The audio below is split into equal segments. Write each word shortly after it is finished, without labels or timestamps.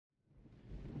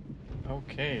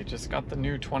Okay, just got the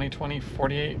new 2020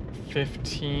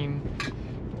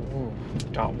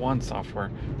 48.15.1 software.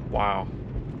 Wow.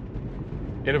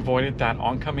 It avoided that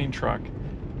oncoming truck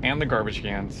and the garbage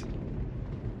cans.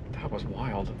 That was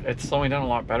wild. It's slowing down a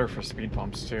lot better for speed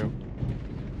bumps too.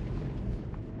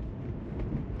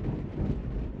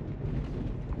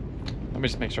 Let me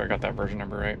just make sure I got that version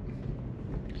number right.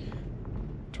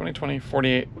 2020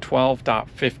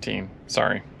 48.12.15.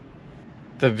 Sorry.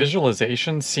 The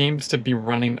visualization seems to be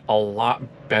running a lot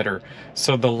better.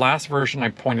 So the last version I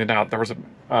pointed out, there was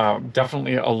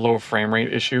definitely a low frame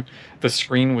rate issue. The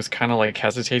screen was kind of like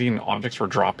hesitating and objects were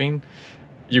dropping.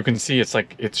 You can see it's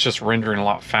just rendering a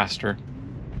lot faster.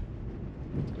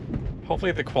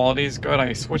 Hopefully the quality is good.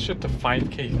 I switched it to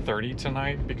 5K 30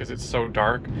 tonight because it's so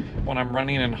dark. When I'm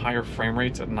running in higher frame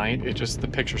rates at night, the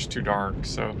picture's too dark.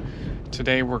 So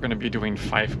today we're going to be doing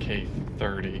 5K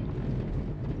 30.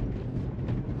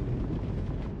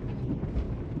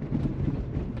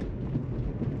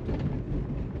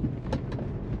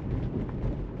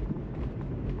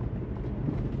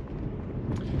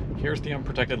 Here's the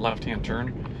unprotected left-hand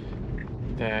turn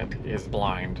that is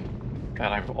blind,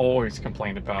 that I've always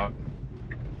complained about.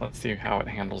 Let's see how it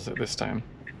handles it this time.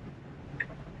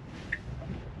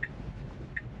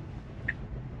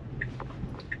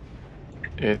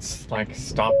 It's like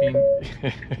stopping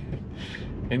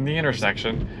in the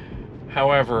intersection.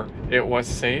 However, it was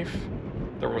safe.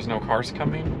 There was no cars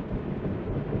coming.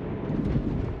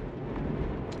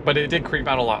 But it did creep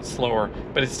out a lot slower,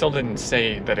 but it still didn't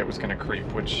say that it was going to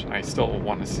creep, which I still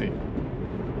want to see.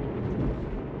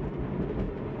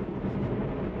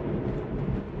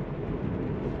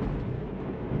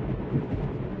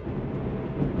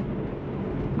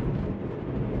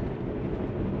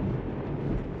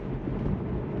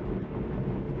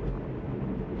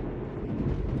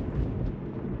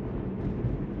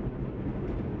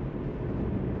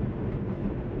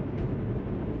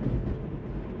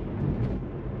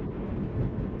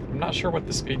 I'm not sure what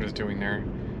the speed was doing there.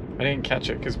 I didn't catch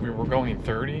it because we were going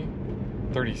 30,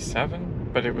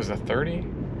 37, but it was a 30.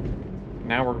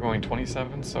 Now we're going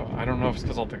 27, so I don't know if it's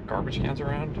because all the garbage cans are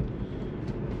around.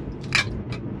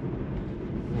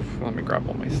 Oof, let me grab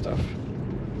all my stuff.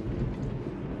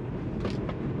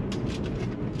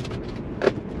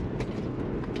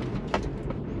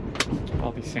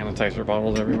 All these sanitizer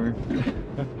bottles everywhere.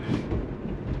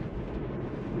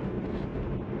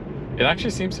 It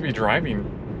actually seems to be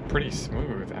driving pretty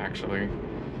smooth, actually.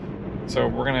 So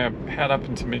we're gonna head up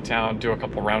into Midtown, do a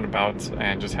couple roundabouts,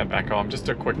 and just head back home. Just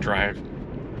a quick drive.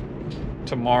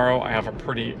 Tomorrow I have a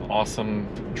pretty awesome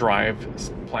drive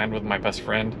planned with my best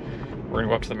friend. We're gonna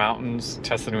go up to the mountains,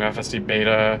 test the new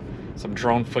FSDBeta, some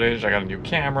drone footage. I got a new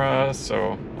camera,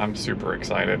 so I'm super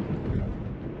excited.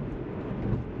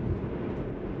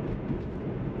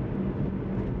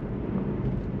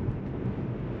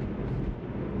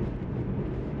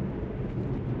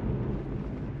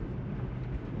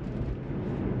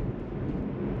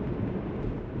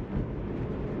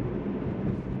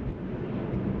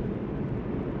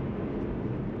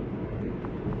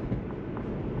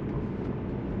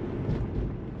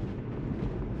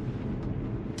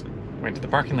 Went to the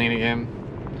parking lane again.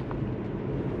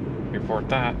 Report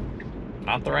that.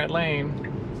 Not the right lane.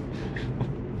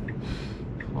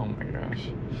 Oh my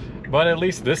gosh. But at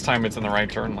least this time it's in the right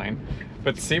turn lane.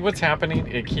 But see what's happening?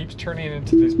 It keeps turning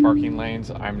into these parking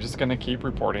lanes. I'm just gonna keep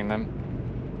reporting them.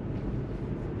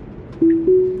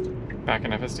 Back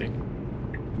in FSD.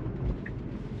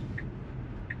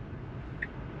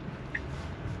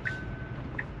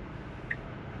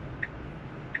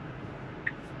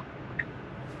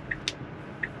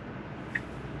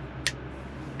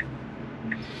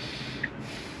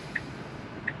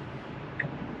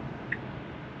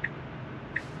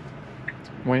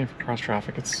 Waiting for cross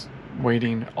traffic. It's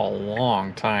waiting a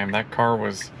long time. That car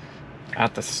was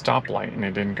at the stoplight and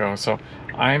it didn't go. So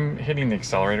I'm hitting the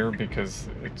accelerator because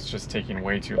it's just taking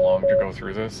way too long to go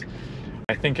through this.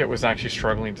 I think it was actually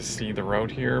struggling to see the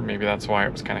road here. Maybe that's why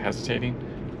it was kind of hesitating.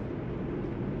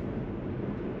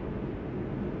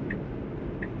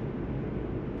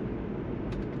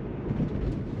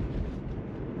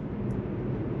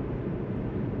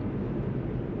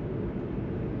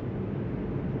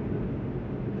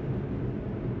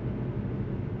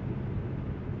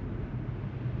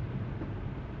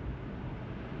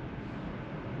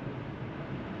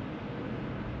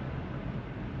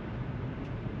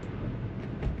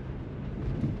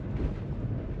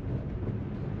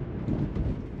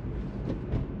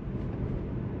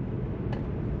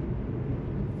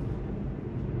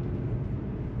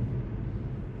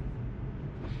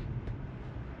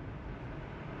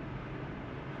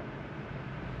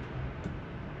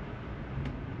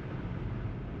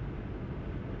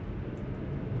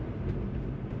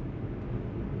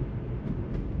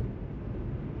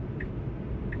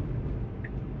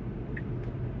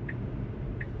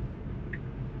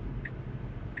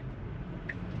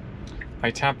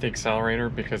 I tapped the accelerator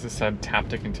because it said tap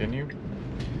to continue.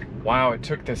 Wow, it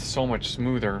took this so much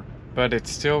smoother, but it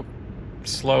still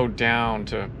slowed down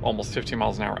to almost 15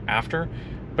 miles an hour after,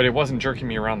 but it wasn't jerking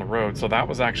me around the road, so that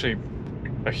was actually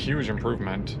a huge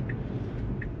improvement.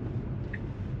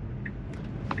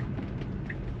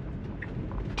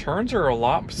 Turns are a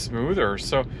lot smoother.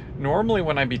 So normally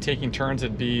when I'd be taking turns,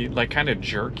 it'd be like kind of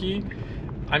jerky.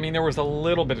 I mean, there was a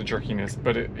little bit of jerkiness,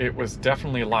 but it was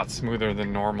definitely a lot smoother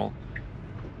than normal.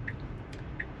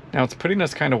 Now it's putting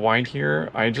us kind of wide here.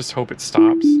 I just hope it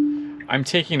stops. I'm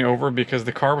taking over because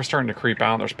the car was starting to creep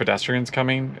out. There's pedestrians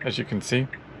coming, as you can see.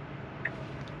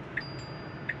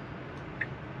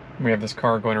 We have this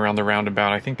car going around the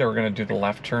roundabout. I think they were going to do the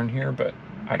left turn here, but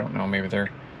I don't know. Maybe they're...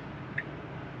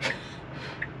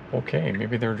 okay,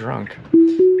 maybe they're drunk.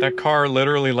 That car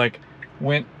literally like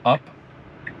went up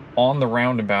on the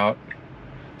roundabout.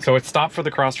 So it stopped for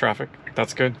the cross traffic.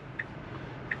 That's good.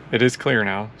 It is clear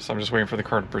now, so I'm just waiting for the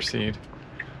car to proceed.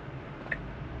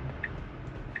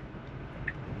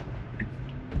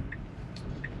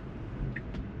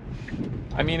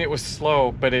 I mean, it was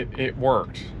slow, but it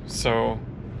worked. So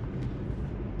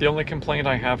the only complaint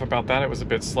I have about that, it was a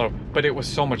bit slow, but it was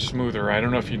so much smoother. I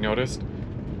don't know if you noticed.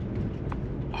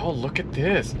 Oh, look at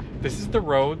this. This is the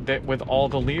road that with all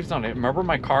the leaves on it. Remember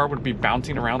my car would be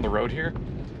bouncing around the road here?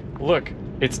 Look,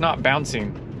 it's not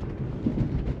bouncing.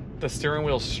 The steering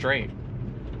wheel's straight.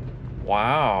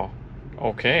 Wow.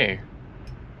 Okay.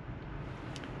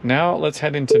 Now let's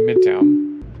head into Midtown.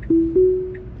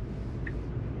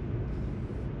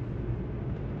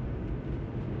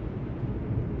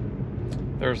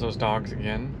 There's those dogs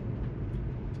again.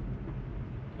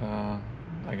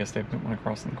 I guess they didn't want to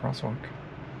cross in the crosswalk.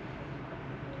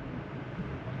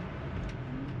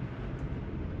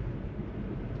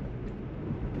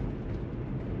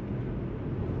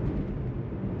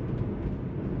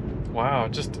 Wow,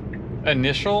 just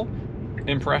initial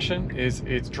impression is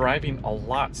it's driving a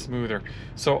lot smoother.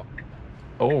 So,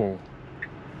 oh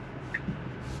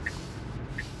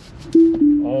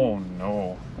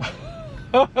no.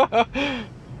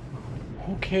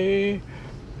 Okay,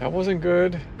 that wasn't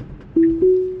good.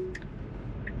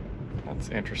 That's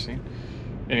interesting.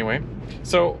 Anyway,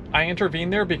 so I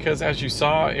intervened there because, as you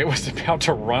saw, it was about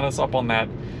to run us up on that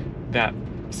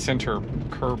center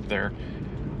curb there.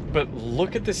 But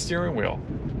look at the steering wheel.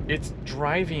 It's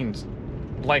driving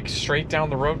like straight down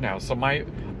the road now. So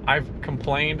I've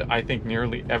complained, I think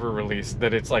nearly every release,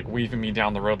 that it's like weaving me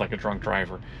down the road like a drunk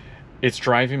driver. It's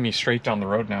driving me straight down the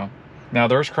road now. Now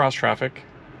there's cross traffic.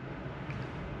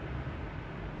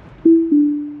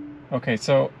 Okay,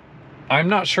 so I'm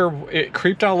not sure, it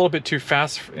creeped out a little bit too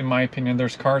fast in my opinion.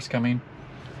 There's cars coming.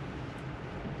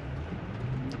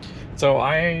 So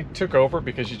I took over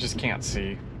because you just can't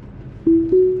see.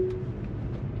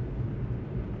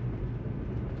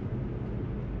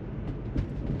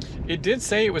 It did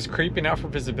say it was creeping out for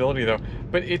visibility though,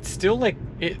 but it's still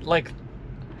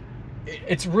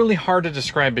it's really hard to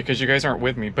describe because you guys aren't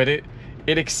with me, but it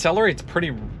accelerates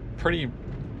pretty,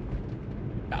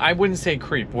 I wouldn't say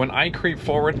creep. When I creep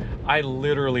forward, I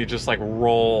literally just like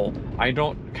roll. I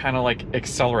don't kind of like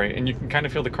accelerate, and you can kind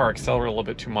of feel the car accelerate a little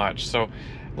bit too much. So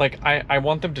like I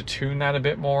want them to tune that a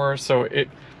bit more. So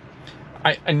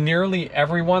nearly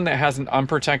everyone that has an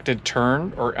unprotected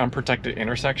turn or unprotected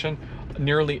intersection,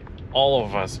 nearly all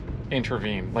of us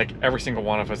intervene, like every single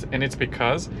one of us, and it's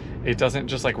because it doesn't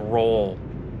just like roll.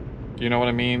 You know what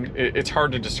I mean? It's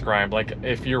hard to describe. Like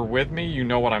if you're with me, you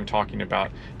know what I'm talking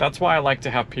about. That's why I like to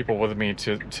have people with me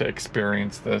to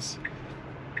experience this.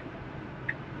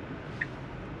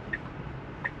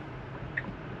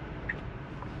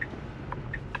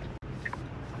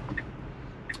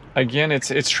 Again, it's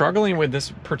struggling with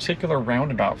this particular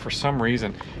roundabout for some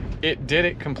reason. It did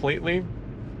it completely.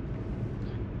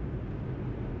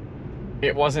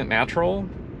 It wasn't natural,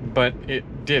 but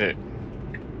it did it.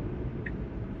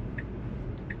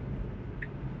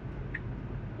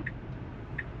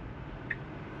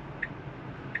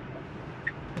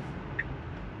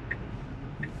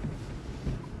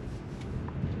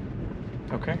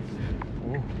 Okay.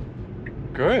 Ooh.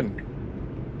 Good.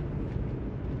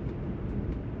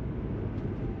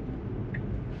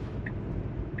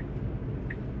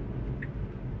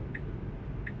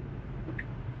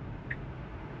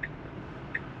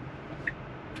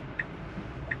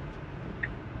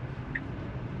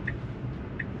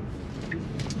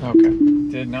 Okay,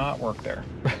 did not work there.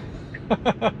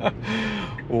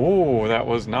 Oh, that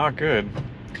was not good.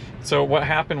 So what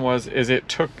happened was it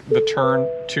took the turn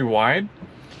too wide,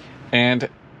 and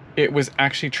it was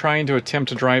actually trying to attempt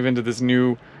to drive into this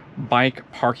new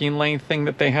bike parking lane thing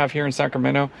that they have here in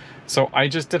Sacramento. So I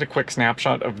just did a quick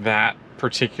snapshot of that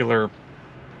particular,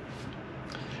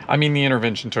 I mean, the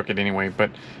intervention took it anyway,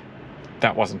 but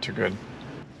that wasn't too good.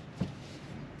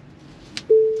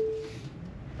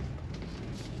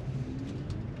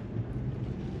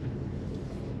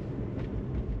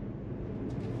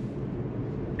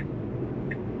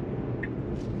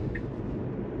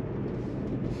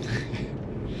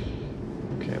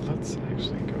 Okay, let's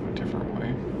actually go a different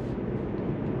way.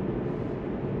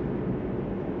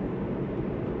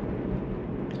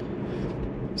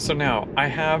 So now I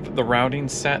have the routing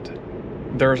set.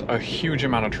 There's a huge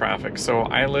amount of traffic. So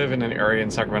I live in an area in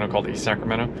Sacramento called East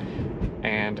Sacramento,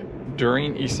 and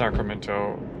during East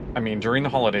Sacramento, I mean during the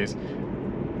holidays,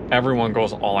 everyone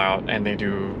goes all out and they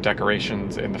do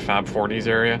decorations in the Fab 40s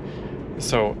area.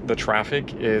 So the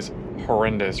traffic is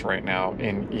horrendous right now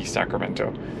in East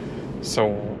Sacramento.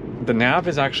 So the nav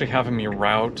is actually having me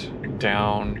route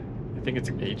down, I think it's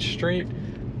H Street.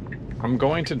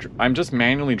 I'm just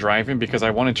manually driving because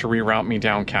I wanted to reroute me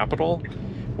down Capitol,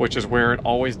 which is where it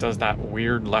always does that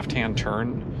weird left-hand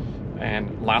turn.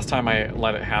 And last time I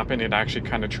let it happen, it actually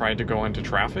kind of tried to go into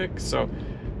traffic. So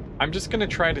I'm just gonna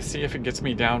try to see if it gets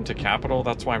me down to Capitol.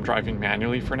 That's why I'm driving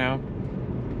manually for now.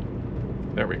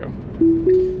 There we go.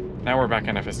 Now we're back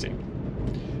in FSD.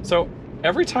 So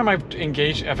every time I've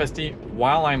engaged FSD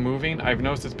while I'm moving, I've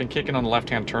noticed it's been kicking on the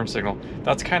left-hand turn signal.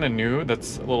 That's kind of new.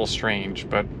 That's a little strange,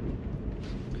 but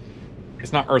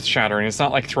it's not earth-shattering. It's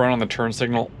not like throwing on the turn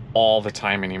signal all the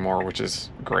time anymore, which is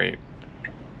great.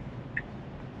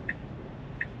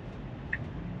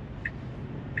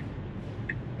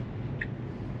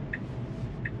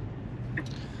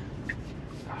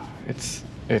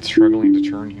 It's struggling to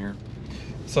turn here.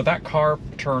 So that car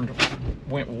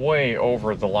went way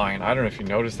over the line. I don't know if you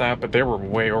noticed that, but they were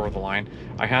way over the line.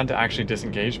 I had to actually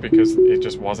disengage because it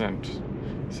just wasn't.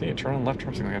 See, it turned on left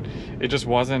turn signal again. It just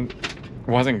wasn't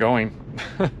going.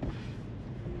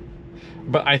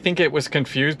 But I think it was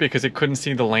confused because it couldn't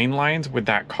see the lane lines with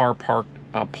that car parked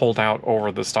pulled out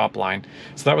over the stop line.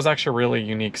 So that was actually a really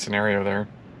unique scenario there.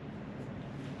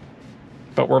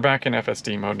 But we're back in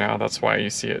FSD mode now. That's why you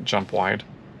see it jump wide.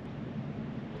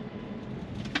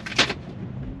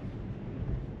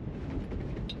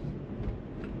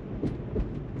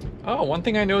 Oh, one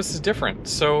thing I noticed is different.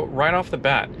 So right off the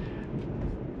bat,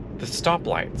 the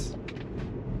stoplights.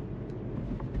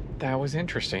 That was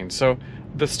interesting. So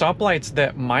the stoplights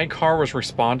that my car was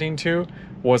responding to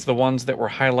was the ones that were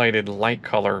highlighted light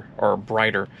color or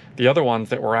brighter. The other ones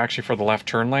that were actually for the left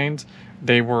turn lanes,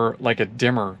 they were like a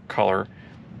dimmer color.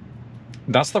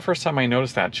 That's the first time I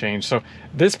noticed that change. So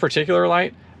this particular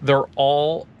light, they're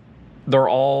all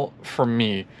for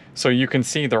me. So you can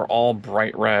see they're all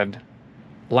bright red.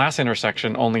 Last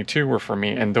intersection, only 2 were for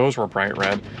me, and those were bright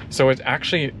red. So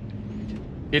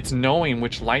it's knowing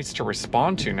which lights to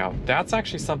respond to now. That's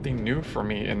actually something new for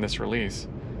me in this release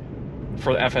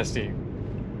for the FSD.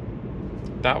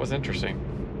 That was interesting.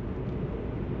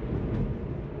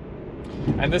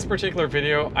 And this particular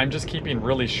video, I'm just keeping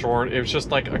really short. It was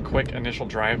just like a quick initial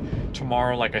drive.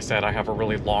 Tomorrow, like I said, I have a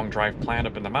really long drive planned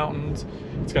up in the mountains.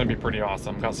 It's gonna be pretty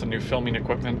awesome. Got some new filming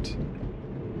equipment.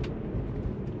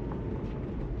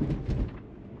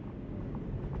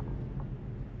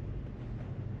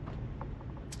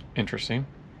 Interesting.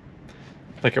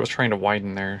 Like it was trying to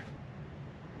widen there.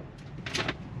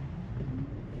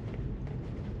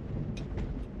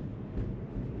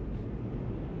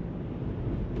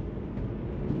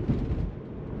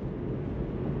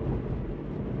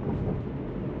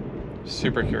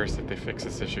 Super curious if they fix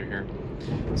this issue here.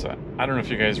 So I don't know if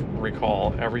you guys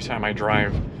recall, every time I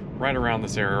drive right around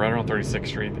this area, right around 36th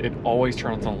Street, it always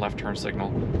turns on the left turn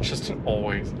signal. Just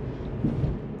always.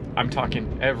 I'm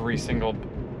talking every single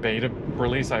beta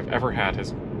release I've ever had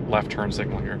has left turn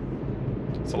signal here.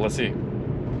 So let's see.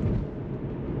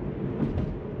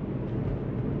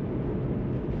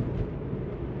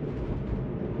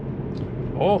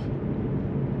 Oh,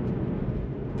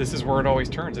 this is where it always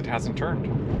turns. It hasn't turned.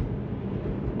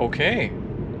 Okay.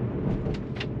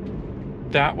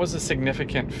 That was a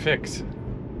significant fix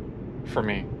for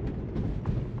me.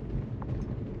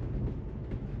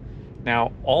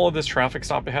 Now, all of this traffic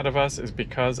stop ahead of us is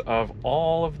because of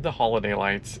all of the holiday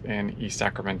lights in East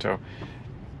Sacramento.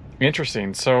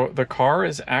 Interesting. So the car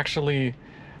is actually,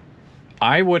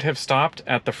 I would have stopped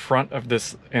at the front of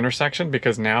this intersection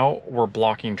because now we're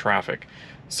blocking traffic.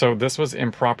 So this was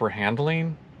improper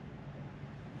handling.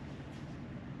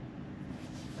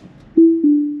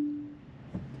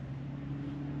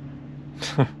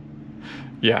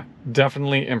 Yeah,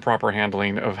 definitely improper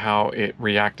handling of how it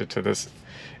reacted to this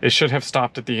It should have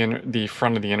stopped at the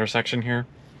front of the intersection here.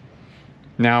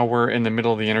 Now we're in the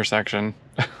middle of the intersection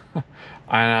and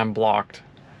I'm blocked.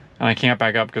 And I can't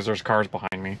back up because there's cars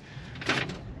behind me.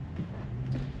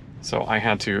 So I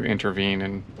had to intervene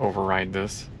and override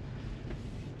this.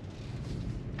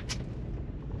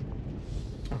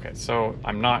 Okay, so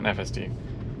I'm not an FSD.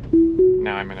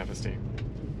 Now I'm an FSD.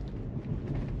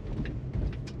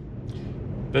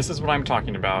 This is what I'm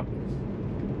talking about.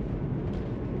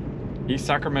 East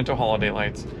Sacramento holiday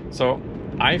lights. So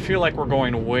I feel like we're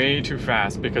going way too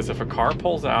fast because if a car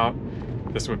pulls out,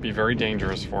 this would be very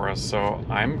dangerous for us. So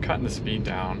I'm cutting the speed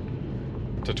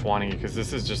down to 20 because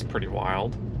this is just pretty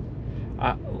wild.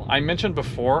 I mentioned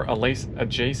before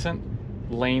adjacent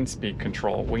lane speed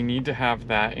control. We need to have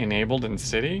that enabled in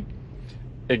city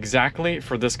exactly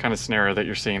for this kind of scenario that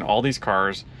you're seeing all these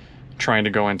cars trying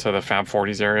to go into the Fab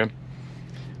 40s area.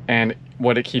 And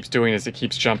what it keeps doing is it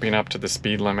keeps jumping up to the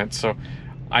speed limit. So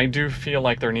I do feel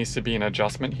like there needs to be an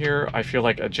adjustment here. I feel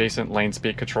like adjacent lane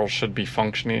speed control should be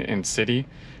functioning in city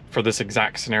for this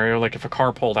exact scenario. Like if a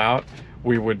car pulled out,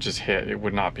 we would just hit. It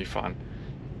would not be fun.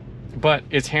 But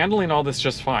it's handling all this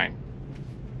just fine.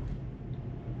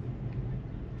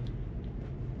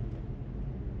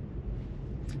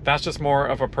 That's just more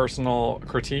of a personal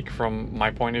critique from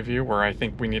my point of view, where I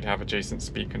think we need to have adjacent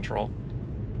speed control.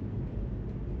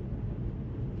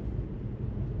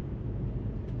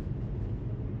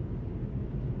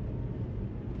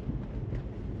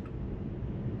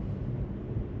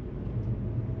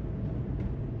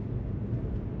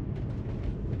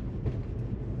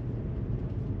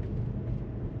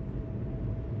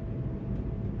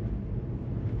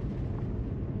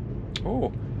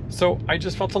 Oh, so I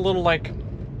just felt a little like,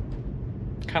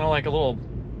 kind of like a little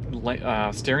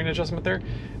steering adjustment there.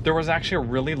 There was actually a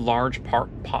really large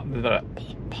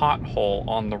pothole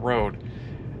on the road,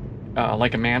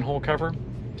 like a manhole cover.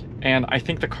 And I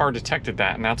think the car detected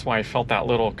that, and that's why I felt that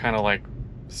little kind of like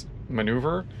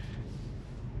maneuver.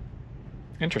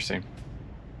 Interesting.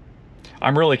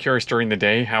 I'm really curious during the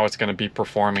day how it's going to be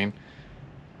performing.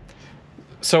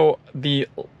 So the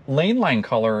lane line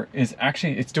color is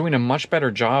actually, it's doing a much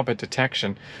better job at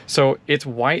detection. So it's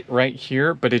white right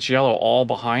here, but it's yellow all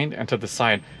behind and to the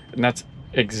side. And that's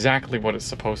exactly what it's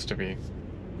supposed to be.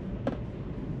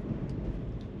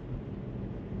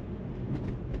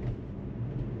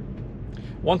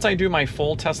 Once I do my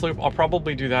full test loop, I'll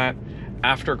probably do that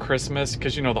after Christmas,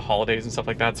 because you know, the holidays and stuff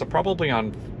like that. So probably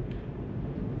on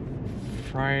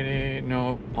Friday,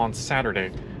 no, on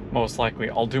Saturday. Most likely,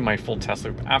 I'll do my full test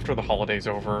loop after the holiday's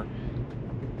over.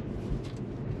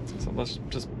 So let's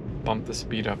just bump the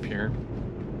speed up here,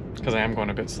 because I am going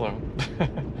a bit slow.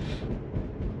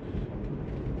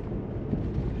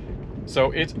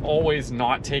 So it's always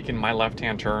not taken my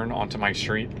left-hand turn onto my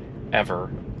street,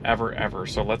 ever, ever, ever.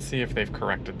 So let's see if they've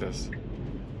corrected this.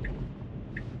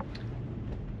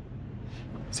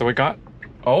 So we got,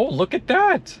 oh, look at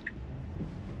that.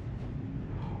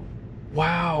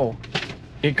 Wow.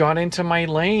 It got into my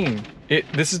lane.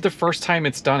 This is the first time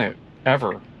it's done it,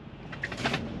 ever.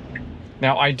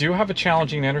 Now, I do have a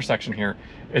challenging intersection here.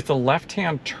 It's a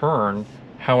left-hand turn.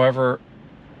 However,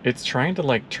 it's trying to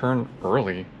like turn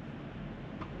early.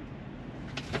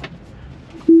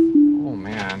 Oh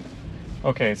man.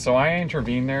 Okay, so I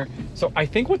intervened there. So I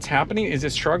think what's happening is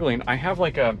it's struggling. I have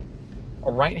like a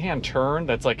right-hand turn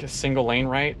that's like a single lane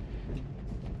right.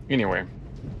 Anyway.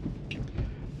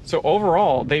 So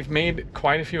overall, they've made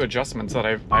quite a few adjustments that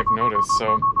I've noticed,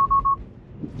 so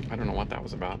I don't know what that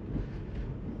was about.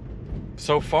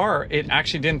 So far, it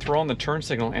actually didn't throw on the turn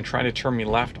signal and try to turn me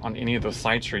left on any of those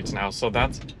side streets now, so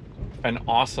that's an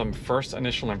awesome first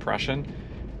initial impression.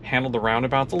 Handled the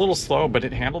roundabouts a little slow, but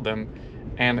it handled them,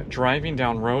 and driving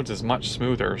down roads is much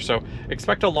smoother. So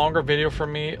expect a longer video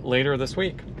from me later this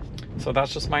week. So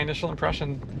that's just my initial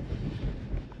impression.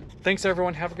 Thanks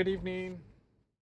everyone, have a good evening.